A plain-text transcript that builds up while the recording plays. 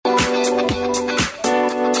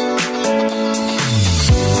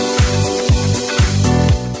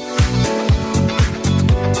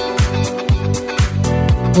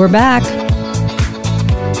We're back.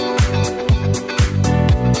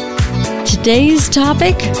 Today's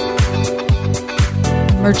topic,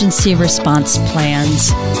 emergency response plans.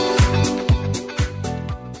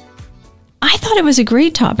 I thought it was a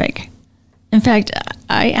great topic. In fact,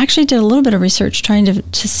 I actually did a little bit of research trying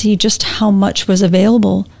to see just how much was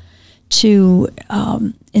available to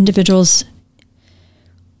individuals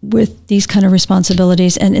with these kind of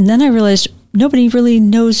responsibilities. And then I realized nobody really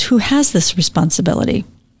knows who has this responsibility.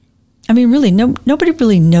 I mean, really, nobody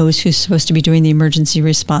really knows who's supposed to be doing the emergency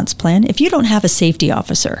response plan. If you don't have a safety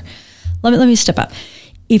officer, let me step up.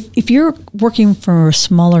 If you're working for a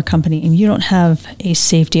smaller company and you don't have a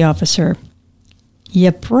safety officer,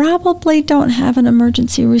 you probably don't have an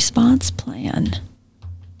emergency response plan.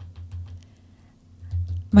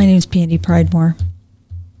 My name's Pandy Pridemore,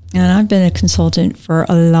 and I've been a consultant for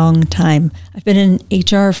a long time. I've been in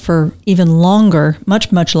HR for even longer,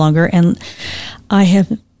 much, much longer, and I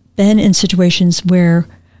have been in situations where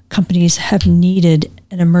companies have needed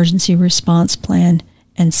an emergency response plan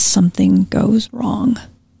and something goes wrong.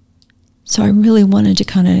 So I really wanted to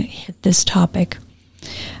kind of hit this topic.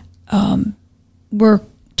 We're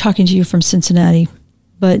talking to you from Cincinnati,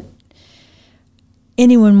 but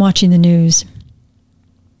anyone watching the news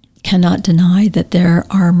cannot deny that there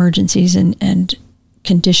are emergencies and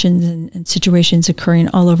conditions and situations occurring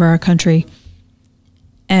all over our country.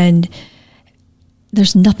 And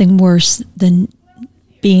there's nothing worse than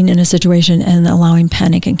being in a situation and allowing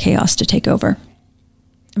panic and chaos to take over.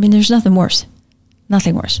 I mean, there's nothing worse.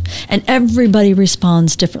 Nothing worse. And everybody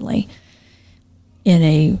responds differently in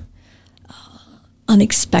a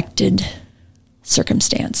unexpected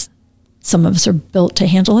circumstance. Some of us are built to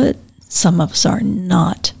handle it. Some of us are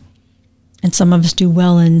not. And some of us do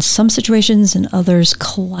well in some situations and others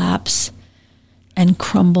collapse and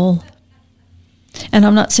crumble. And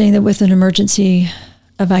I'm not saying that with an emergency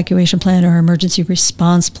evacuation plan or emergency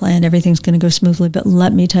response plan, everything's going to go smoothly. But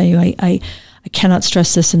let me tell you, I cannot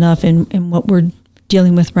stress this enough in what we're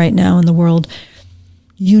dealing with right now in the world.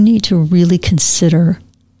 You need to really consider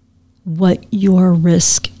what your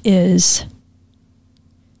risk is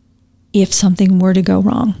if something were to go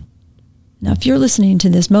wrong. Now, if you're listening to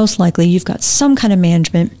this, most likely you've got some kind of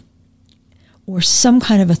management or some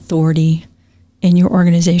kind of authority in your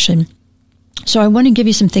organization. So I want to give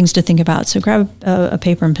you some things to think about. So grab a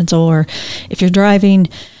paper and pencil, or if you're driving,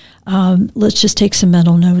 let's just take some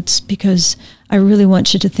mental notes, because I really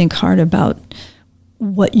want you to think hard about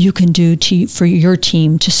what you can do for your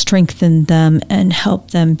team to strengthen them and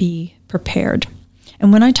help them be prepared.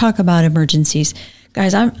 And when I talk about emergencies,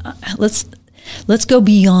 guys, let's go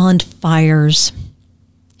beyond fires.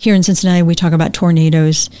 Here in Cincinnati, we talk about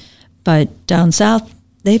tornadoes, but down south,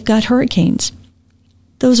 they've got hurricanes.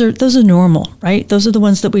 Those are normal, right? Those are the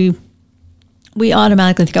ones that we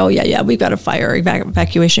automatically think, oh yeah, we've got a fire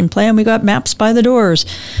evacuation plan. We got maps by the doors.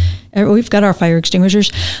 We've got our fire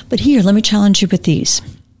extinguishers. But here, let me challenge you with these.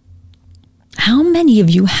 How many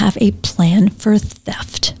of you have a plan for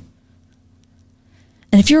theft?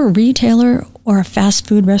 And if you're a retailer or a fast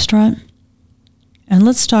food restaurant, and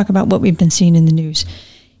let's talk about what we've been seeing in the news.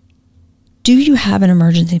 Do you have an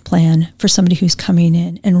emergency plan for somebody who's coming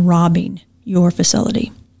in and robbing your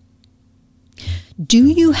facility? Do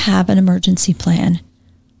you have an emergency plan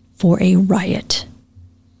for a riot?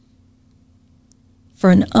 For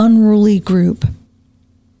an unruly group?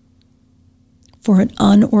 For an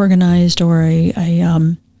unorganized or a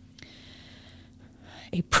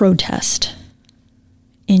protest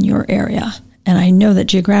in your area? And I know that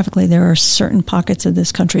geographically there are certain pockets of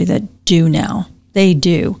this country that do now. They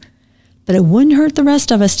do. But it wouldn't hurt the rest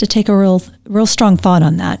of us to take a real strong thought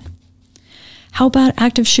on that. How about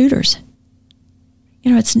active shooters?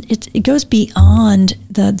 You know, it goes beyond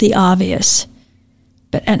the obvious.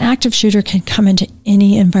 But an active shooter can come into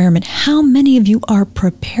any environment. How many of you are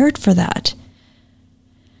prepared for that?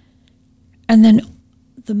 And then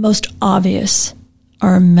the most obvious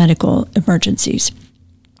are medical emergencies.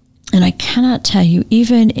 And I cannot tell you,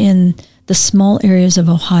 even in the small areas of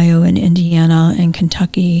Ohio and Indiana and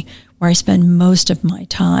Kentucky, where I spend most of my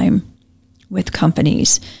time with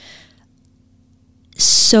companies,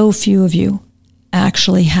 so few of you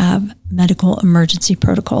actually have medical emergency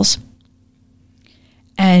protocols.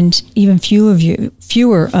 And even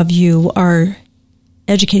fewer of you are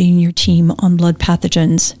educating your team on blood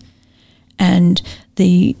pathogens and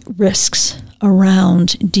the risks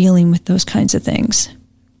around dealing with those kinds of things.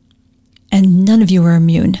 And none of you are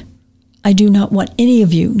immune. I do not want any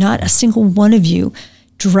of you, not a single one of you,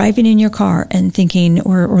 driving in your car and thinking,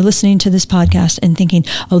 or listening to this podcast and thinking,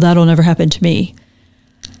 oh, that'll never happen to me.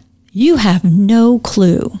 You have no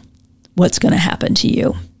clue what's going to happen to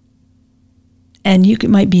you. And you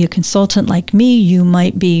might be a consultant like me. You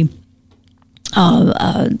might be, you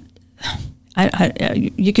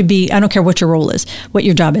could be, I don't care what your role is, what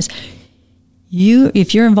your job is.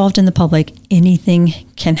 If you're involved in the public, anything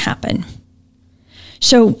can happen.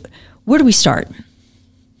 So where do we start?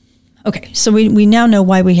 Okay, so we now know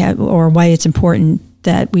why why it's important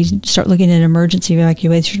that we start looking at emergency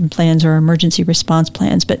evacuation plans or emergency response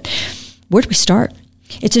plans. But where do we start?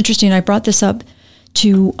 It's interesting. I brought this up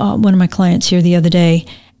to one of my clients here the other day,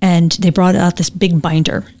 and they brought out this big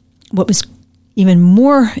binder. What was even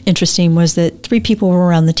more interesting was that 3 people were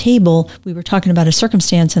around the table. We were talking about a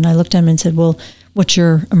circumstance, and I looked at them and said, well, what's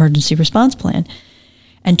your emergency response plan?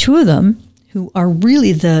 And 2 of them, who are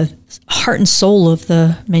really the heart and soul of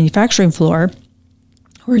the manufacturing floor,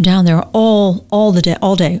 who were down there all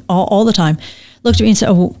the time, looked at me and said,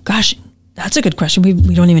 oh, gosh, that's a good question.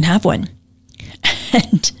 We don't even have one.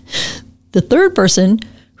 And the 3rd person,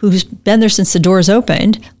 who's been there since the doors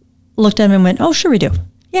opened, looked at him and went, oh, sure we do.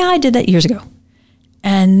 Yeah, I did that years ago.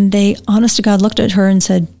 And they, honest to God, looked at her and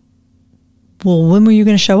said, well, when were you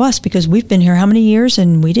going to show us? Because we've been here how many years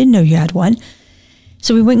and we didn't know you had one.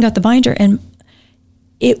 So we went and got the binder, and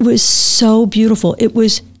it was so beautiful. It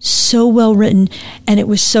was so well written, and it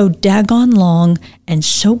was so daggone long and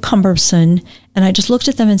so cumbersome. And I just looked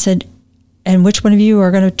at them and said, and which one of you are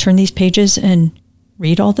going to turn these pages and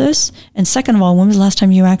read all this? And second of all, when was the last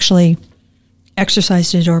time you actually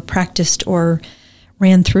exercised it or practiced or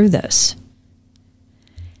ran through this?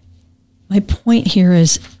 My point here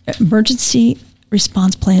is emergency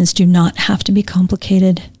response plans do not have to be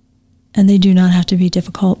complicated, and they do not have to be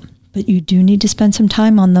difficult, but you do need to spend some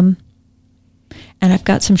time on them. And I've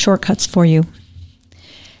got some shortcuts for you.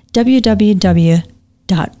 www.ready.gov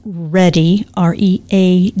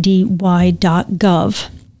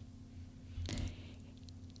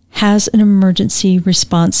has an emergency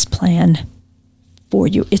response plan for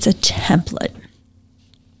you. It's a template.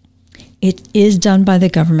 It is done by the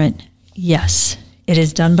government. Yes, it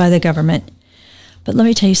is done by the government. But let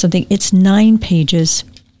me tell you something. It's 9 pages,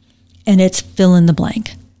 and it's fill in the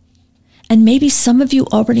blank. And maybe some of you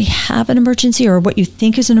already have an emergency or what you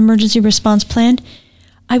think is an emergency response plan.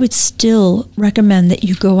 I would still recommend that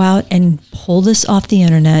you go out and pull this off the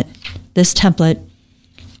internet, this template,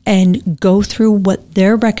 and go through what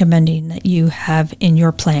they're recommending that you have in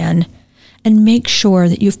your plan and make sure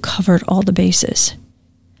that you've covered all the bases.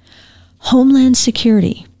 Homeland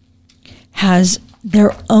Security has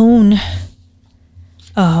their own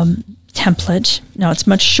template. Now, it's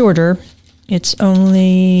much shorter. It's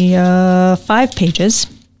only 5 pages,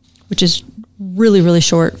 which is really, really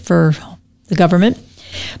short for the government.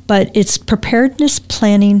 But it's preparedness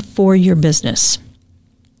planning for your business.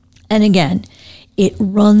 And again, it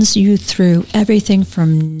runs you through everything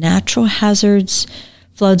from natural hazards,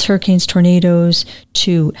 floods, hurricanes, tornadoes,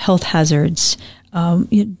 to health hazards.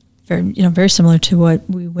 Very similar to what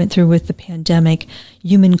we went through with the pandemic,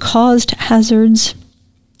 human-caused hazards,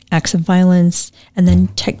 acts of violence, and then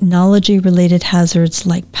technology-related hazards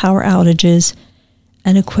like power outages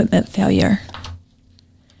and equipment failure.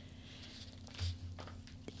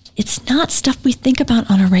 It's not stuff we think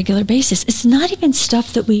about on a regular basis. It's not even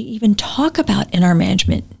stuff that we even talk about in our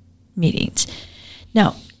management meetings.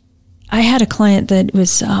 Now, I had a client that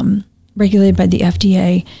was regulated by the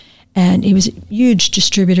FDA, and he was a huge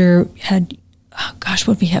distributor, had,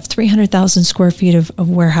 what we have, 300,000 square feet of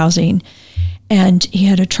warehousing. And he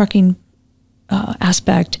had a trucking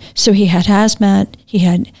aspect. So he had hazmat, he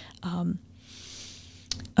had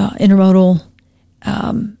intermodal,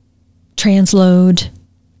 transload.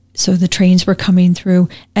 So the trains were coming through.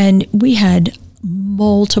 And we had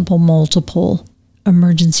multiple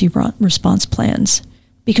emergency response plans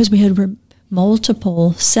because we had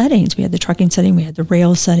multiple settings. We had the trucking setting, we had the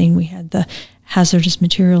rail setting, we had the hazardous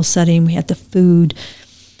material setting, we had the food.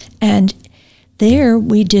 And there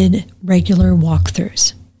we did regular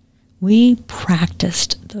walkthroughs. We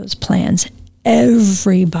practiced those plans.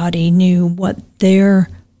 Everybody knew what their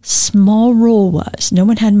small role was. No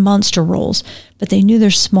one had monster roles, but they knew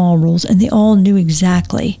their small roles, and they all knew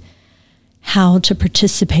exactly how to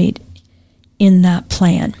participate in that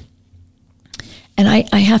plan. And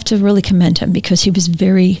I have to really commend him because he was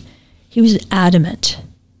adamant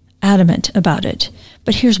about it.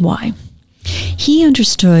 But here's why. He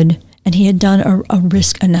understood, and he had done a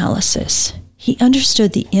risk analysis. He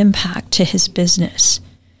understood the impact to his business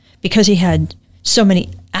because he had so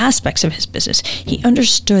many aspects of his business. He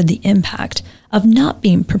understood the impact of not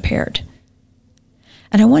being prepared.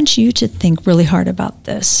 And I want you to think really hard about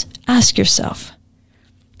this. Ask yourself,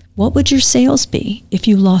 what would your sales be if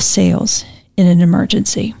you lost sales in an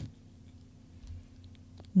emergency?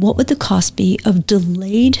 what would the cost be of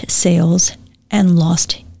delayed sales and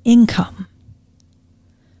lost income?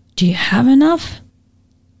 Do you have enough?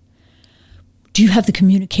 Do you have the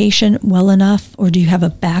communication well enough, or do you have a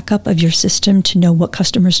backup of your system to know what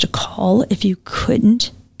customers to call if you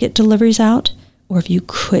couldn't get deliveries out, or if you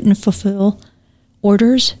couldn't fulfill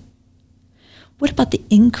orders? What about the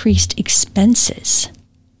increased expenses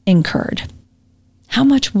incurred? How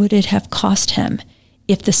much would it have cost him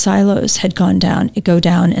if the silos had go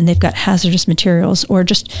down and they've got hazardous materials or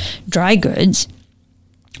just dry goods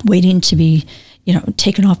waiting to be,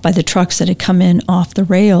 taken off by the trucks that had come in off the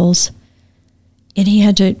rails, and he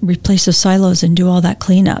had to replace those silos and do all that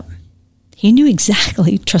cleanup? He knew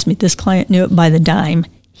exactly, trust me, this client knew it by the dime.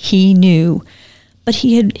 He knew, but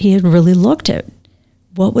he had really looked at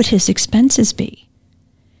what would his expenses be.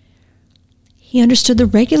 He understood the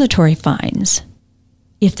regulatory fines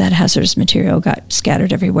if that hazardous material got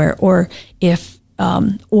scattered everywhere, or if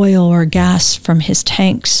oil or gas from his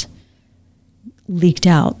tanks leaked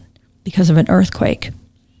out because of an earthquake.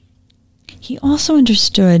 He also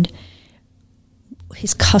understood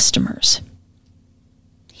his customers.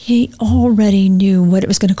 He already knew what it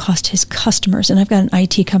was going to cost his customers. And I've got an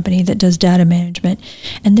IT company that does data management,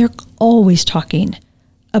 and they're always talking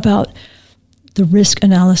about the risk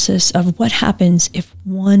analysis of what happens if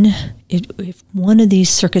one of these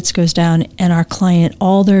circuits goes down and our client,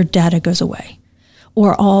 all their data goes away,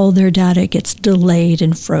 or all their data gets delayed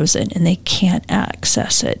and frozen and they can't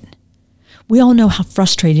access it. We all know how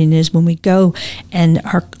frustrating it is when we go and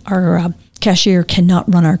our cashier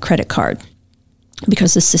cannot run our credit card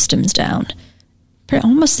because the system's down.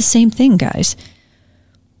 Almost the same thing, guys.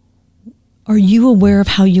 Are you aware of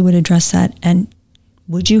how you would address that? And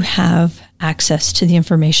would you have access to the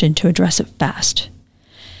information to address it fast?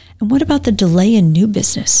 And what about the delay in new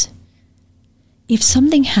business? If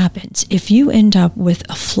something happens, if you end up with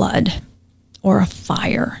a flood or a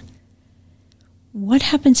fire, what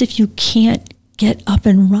happens if you can't get up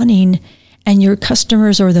and running and your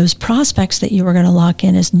customers or those prospects that you were going to lock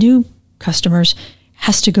in as new customers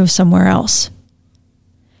has to go somewhere else?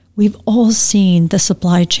 We've all seen the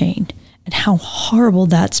supply chain and how horrible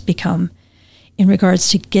that's become in regards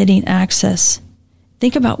to getting access.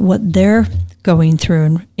 Think about what they're going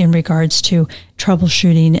through in regards to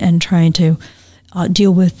troubleshooting and trying to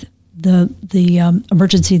deal with the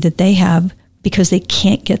emergency that they have because they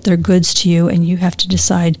can't get their goods to you, and you have to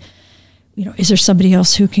decide, is there somebody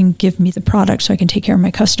else who can give me the product so I can take care of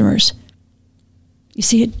my customers? You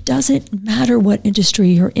see, it doesn't matter what industry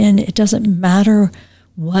you're in. It doesn't matter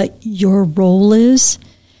what your role is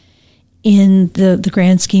in the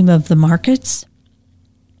grand scheme of the markets.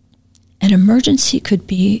 An emergency could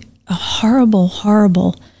be a horrible,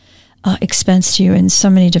 horrible expense to you in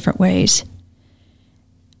so many different ways.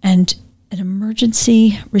 And an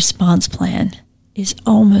emergency response plan is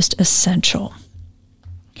almost essential.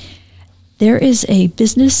 There is a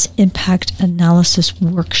business impact analysis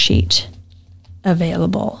worksheet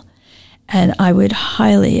available. And I would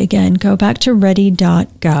highly, again, go back to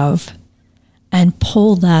ready.gov and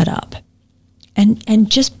pull that up and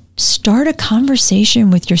just start a conversation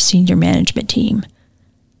with your senior management team.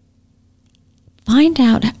 Find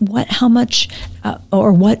out how much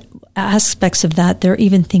or what aspects of that they're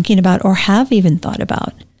even thinking about or have even thought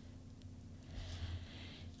about.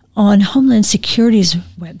 On Homeland Security's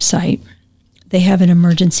website, they have an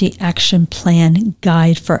emergency action plan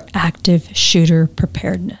guide for active shooter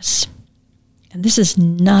preparedness. And this is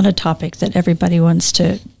not a topic that everybody wants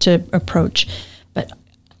to approach, but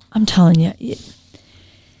I'm telling you,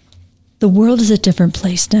 the world is a different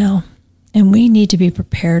place now, and we need to be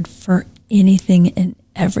prepared for anything and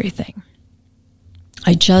everything.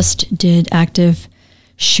 I just did active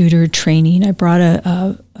shooter training. I brought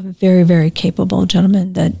a very, very capable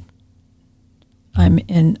gentleman that I'm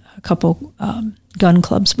in a couple gun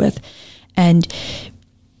clubs with, and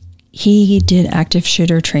he did active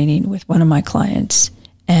shooter training with one of my clients.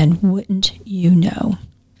 And wouldn't you know,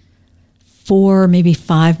 4, maybe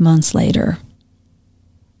 5 months later,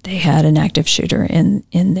 they had an active shooter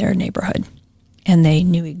in their neighborhood. And they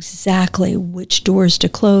knew exactly which doors to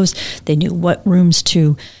close. They knew what rooms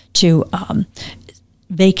to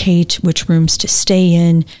vacate, which rooms to stay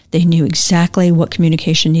in. They knew exactly what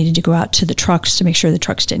communication needed to go out to the trucks to make sure the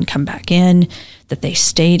trucks didn't come back in, that they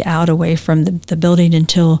stayed out away from the building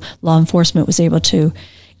until law enforcement was able to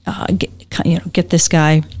get this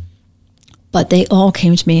guy. But they all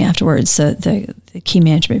came to me afterwards, the key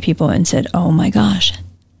management people, and said, "Oh my gosh,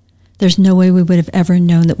 there's no way we would have ever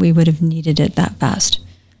known that we would have needed it that fast."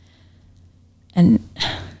 And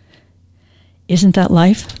isn't that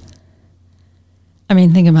life? I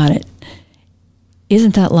mean, think about it.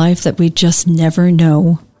 Isn't that life, that we just never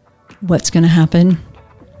know what's going to happen?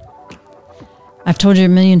 I've told you a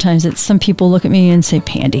million times that some people look at me and say,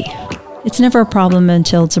 Pandy, it's never a problem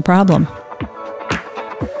until it's a problem.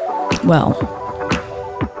 Well,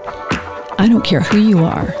 I don't care who you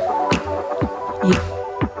are.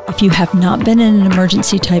 If you have not been in an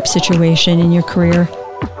emergency type situation in your career,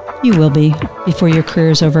 you will be before your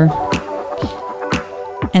career is over.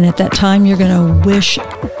 And at that time, you're going to wish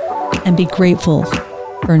and be grateful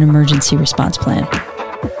for an emergency response plan.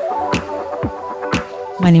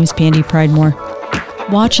 My name is Pandy Pridemore.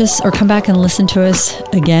 Watch us or come back and listen to us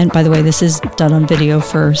again. By the way, this is done on video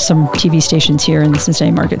for some TV stations here in the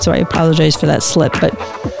Cincinnati market, so I apologize for that slip. But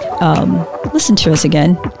listen to us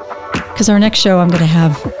again, because our next show, I'm going to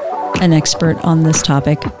have an expert on this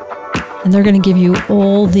topic, and they're going to give you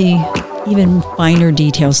all the even finer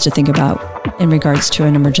details to think about in regards to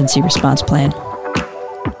an emergency response plan,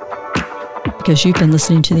 because you've been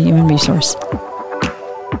listening to the Human Resource.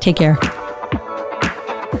 Take care.